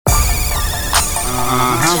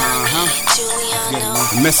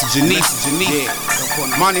Message Janice.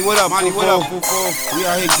 Monty, what up? Monty, what up? We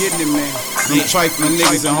out here getting it, man. Them trifling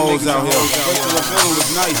niggas and hoes out here.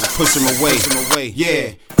 Was nice. Push them away.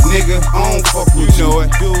 Yeah. Nigga, I don't fuck with you. Know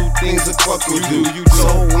it. Do things a fuck with you. So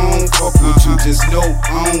I don't fuck with you. Just know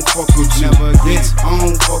I don't fuck with you. Never bitch, I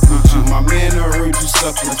don't fuck with you. My man, I heard you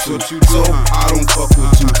suck with you. So I don't fuck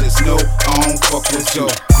with you. Just know I don't fuck with you.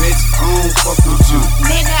 Bitch, I don't fuck with you.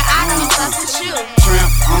 Nigga, I don't fuck with you.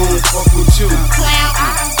 Tramp, I don't fuck with you. Clown,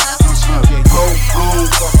 I don't fuck with you. Ho, I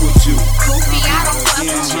don't fuck with you. Goofy, I don't fuck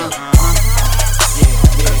with you.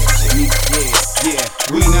 Yeah,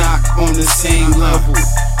 we not on the same level.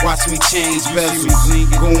 Watch me change bezels,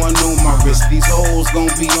 going on my wrist. These hoes gon'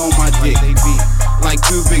 be on my dick. Like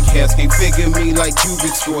cubic hairs, can't figure me like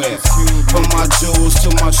cubic squares. From my jewels to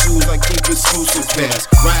my shoes, I keep exclusive pairs.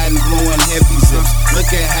 Riding, blowing heavy zips. Look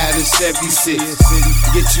at how the Chevy sits.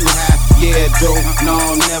 Get you high, yeah, dope. No,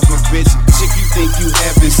 never, bitch. Chick, you think you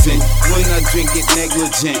haven't sent. When I drink it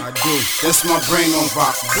negligent, I do. That's my brain on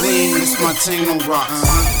rock. Clean, that's my chain on rocks.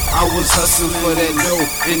 I was hustling for that dough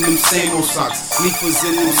in them same old socks. Sneakers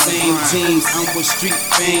in them same jeans. I'm with street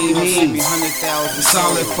fame means. 100,000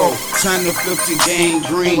 solid folk, trying to flip the game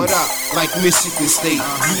green. What up? Like Michigan State,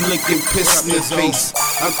 you looking pissed in the face.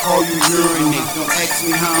 I call you urinate. Don't ask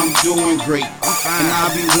me how I'm doing great. And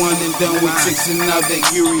I'll be one and done with chicks and another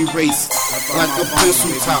eerie race. Like a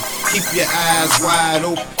pencil top, keep your eyes wide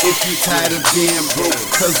open if you tired of being broke.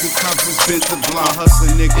 Cause the cops has been the block.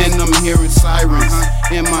 And I'm hearing sirens.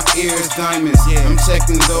 In my ears diamonds. I'm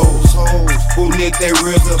checking those hoes who need their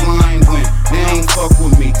rears aligned when they ain't fuck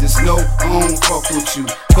with me. Just know I don't fuck with you.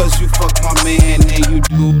 Cause you fuck my man and you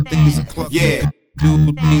do things a club. Yeah.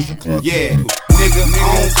 Do things a club. Yeah. Nigga, I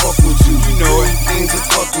don't fuck with you. You know it. Things a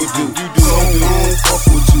fuck with you. So I don't fuck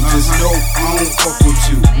with you. Just know I don't fuck with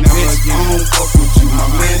you. Bitch, I don't fuck with you. My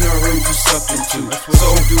man, I heard you sucking too. So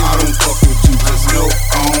I don't fuck with you. Just know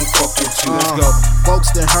I don't fuck with you. Let's go.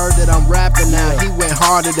 Folks that heard that I'm rapping now, he went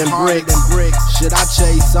harder than bricks. Shit, I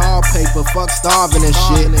chase all paper, fuck starving and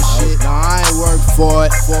shit. Nah, I ain't worked for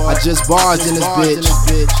it. I just barged in this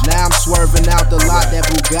bitch. Now I'm swerving out the lot. That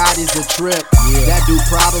Bugatti's a trip. That dude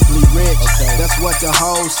probably rich. That's what the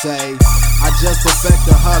hoes say. I just perfect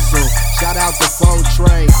the hustle. Shout out to Faux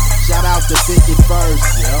Trey. Shout out to 51st.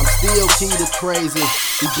 I'm still key to crazy.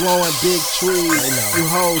 We blowing big trees. You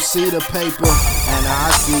hoes see the paper, and I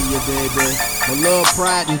see you, baby. My love,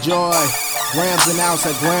 pride, and joy. Grams and outs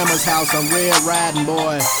at grandma's house. I'm red riding,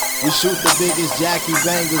 boy. We shoot the biggest Jackie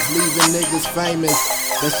Bangers, leaving niggas famous.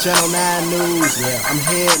 That's Channel 9 News. I'm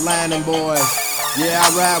headlining, boys. Yeah, I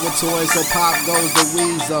ride with toys, so pop goes the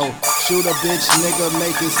weasel. Shoot a bitch, nigga,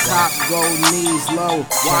 make his top go knees low.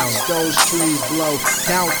 Watch those trees blow,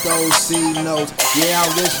 count those C notes. Yeah,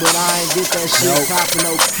 I'm rich, but I ain't get that shit copping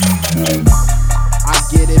no. I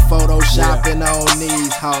get it photoshopping on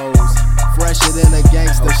these hoes. Fresher than a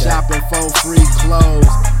gangster shopping for free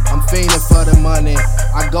clothes. I'm fiending for the money,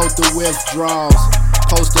 I go through withdrawals.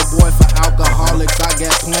 Poster boy for alcoholics, I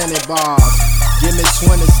got plenty bars. Give me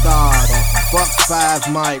 20 stars, fuck 5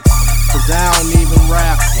 mics. Cause I don't even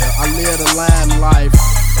rap, I live the limelife.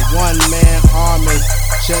 A one-man army,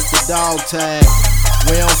 check the dog tag.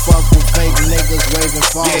 We don't fuck with fake niggas waving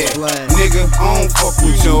false flags. Nigga, I don't fuck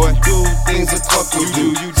with you. Do things a fuck with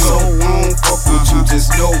you. So I don't fuck with you. Just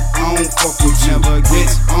know I don't fuck with you.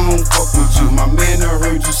 Bitch, I don't fuck with you. My man, I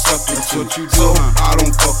heard you suck with you. So I don't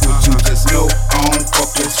fuck with you. Just know I don't fuck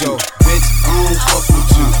with you. Bitch, I don't fuck with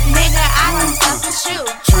you. Nigga, I don't fuck with you.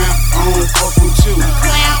 Tramp, I don't fuck with you.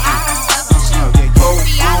 Clown, I don't fuck with you.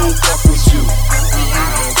 Goofy, I don't fuck with you.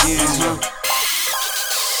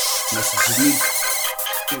 Message Janice.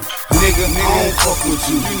 Nigga, I don't fuck with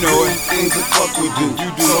you. You know it. Things a fuck with you.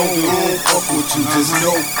 So I don't fuck with you. Just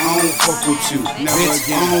know I don't fuck with you. Bitch,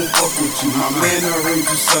 I don't fuck with you. My man, I heard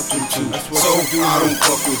you sucking too. So I don't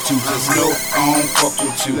fuck with you. Just know I don't fuck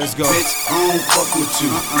with you. Let's go. Bitch, I don't fuck with you.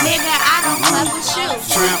 Nigga, I don't fuck with you.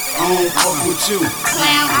 Tramp, I don't fuck with you.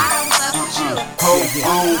 Clown, I don't fuck with you. Ho,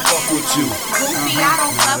 I don't fuck with you. Goofy, I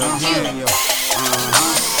don't fuck with you.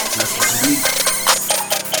 That's what you need.